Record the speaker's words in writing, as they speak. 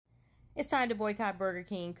It's time to boycott Burger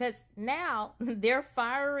King because now they're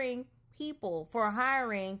firing people for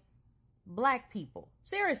hiring black people.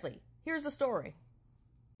 Seriously, here's the story.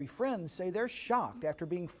 Friends say they're shocked after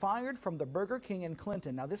being fired from the Burger King in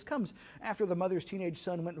Clinton. Now, this comes after the mother's teenage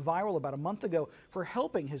son went viral about a month ago for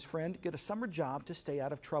helping his friend get a summer job to stay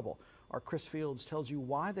out of trouble. Our Chris Fields tells you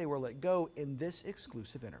why they were let go in this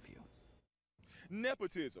exclusive interview.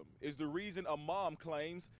 Nepotism is the reason a mom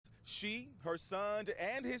claims she, her son,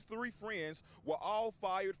 and his 3 friends were all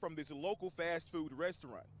fired from this local fast food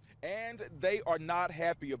restaurant. And they are not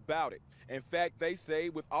happy about it. In fact, they say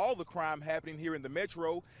with all the crime happening here in the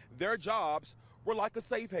metro, their jobs were like a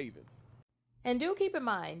safe haven. And do keep in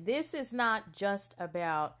mind, this is not just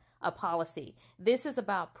about a policy. This is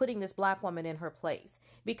about putting this black woman in her place.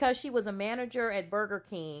 Because she was a manager at Burger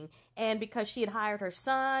King and because she had hired her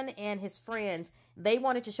son and his friends, they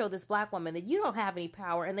wanted to show this black woman that you don't have any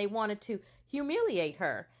power, and they wanted to humiliate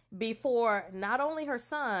her before not only her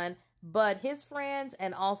son, but his friends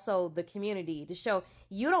and also the community, to show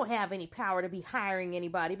you don't have any power to be hiring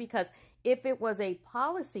anybody. Because if it was a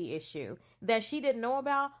policy issue that she didn't know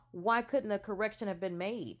about, why couldn't a correction have been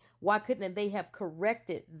made? Why couldn't they have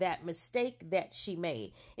corrected that mistake that she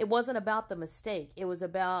made? It wasn't about the mistake. It was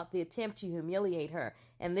about the attempt to humiliate her.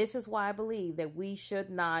 And this is why I believe that we should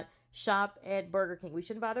not shop at Burger King. We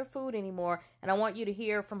shouldn't buy their food anymore. And I want you to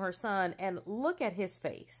hear from her son and look at his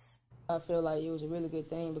face. I feel like it was a really good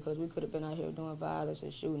thing because we could have been out here doing violence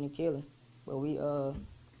and shooting and killing, but we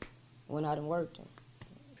went out and worked.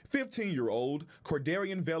 15-year-old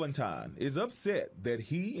Cordarian Valentine is upset that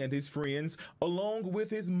he and his friends, along with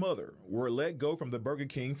his mother, were let go from the Burger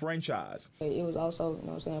King franchise. It was also,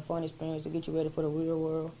 a fun experience to get you ready for the real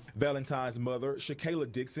world. Valentine's mother,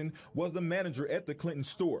 Shakayla Dixon, was the manager at the Clinton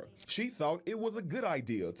store. She thought it was a good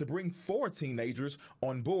idea to bring 4 teenagers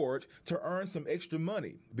on board to earn some extra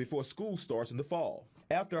money before school starts in the fall.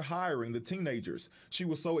 After hiring the teenagers, she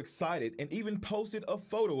was so excited and even posted a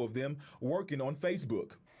photo of them working on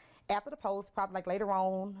Facebook. After the post, probably like later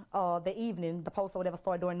on the evening, the post or whatever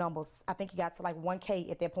started doing numbers. I think he got to like 1K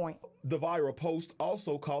at that point. The viral post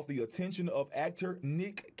also caught the attention of actor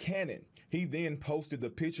Nick Cannon. He then posted the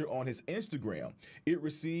picture on his Instagram. It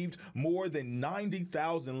received more than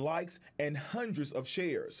 90,000 likes and hundreds of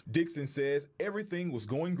shares. Dixon says everything was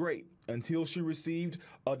going great until she received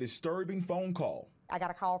a disturbing phone call. I got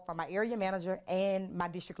a call from my area manager and my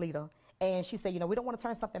district leader. And she said, we don't want to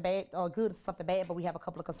turn something bad or good to something bad, but we have a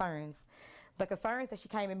couple of concerns. The concerns that she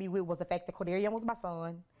came at me with was the fact that Cordarian was my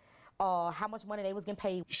son, how much money they was getting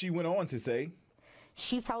paid. She went on to say,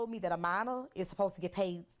 she told me that a minor is supposed to get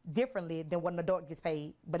paid differently than what an adult gets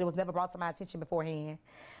paid, but it was never brought to my attention beforehand.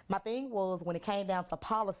 My thing was, when it came down to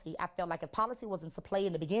policy, I felt like if policy was into play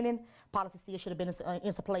in the beginning, policy still should have been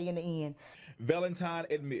into play in the end. Valentine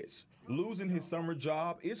admits losing his summer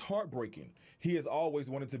job is heartbreaking. He has always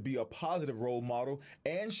wanted to be a positive role model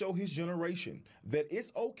and show his generation that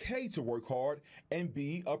it's okay to work hard and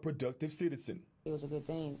be a productive citizen. It was a good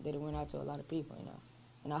thing that it went out to a lot of people,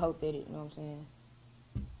 and I hope that it,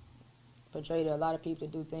 portrayed a lot of people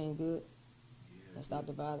to do things good and stop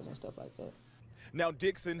the violence and stuff like that. Now,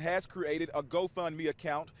 Dixon has created a GoFundMe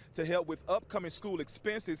account to help with upcoming school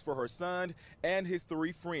expenses for her son and his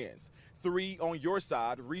 3 friends. 3 on Your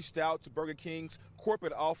Side reached out to Burger King's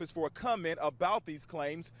corporate office for a comment about these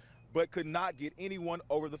claims, but could not get anyone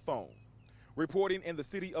over the phone. Reporting in the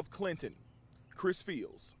city of Clinton, Chris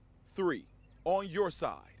Fields, 3 on Your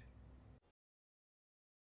Side.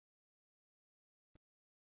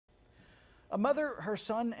 A mother, her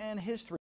son, and his 3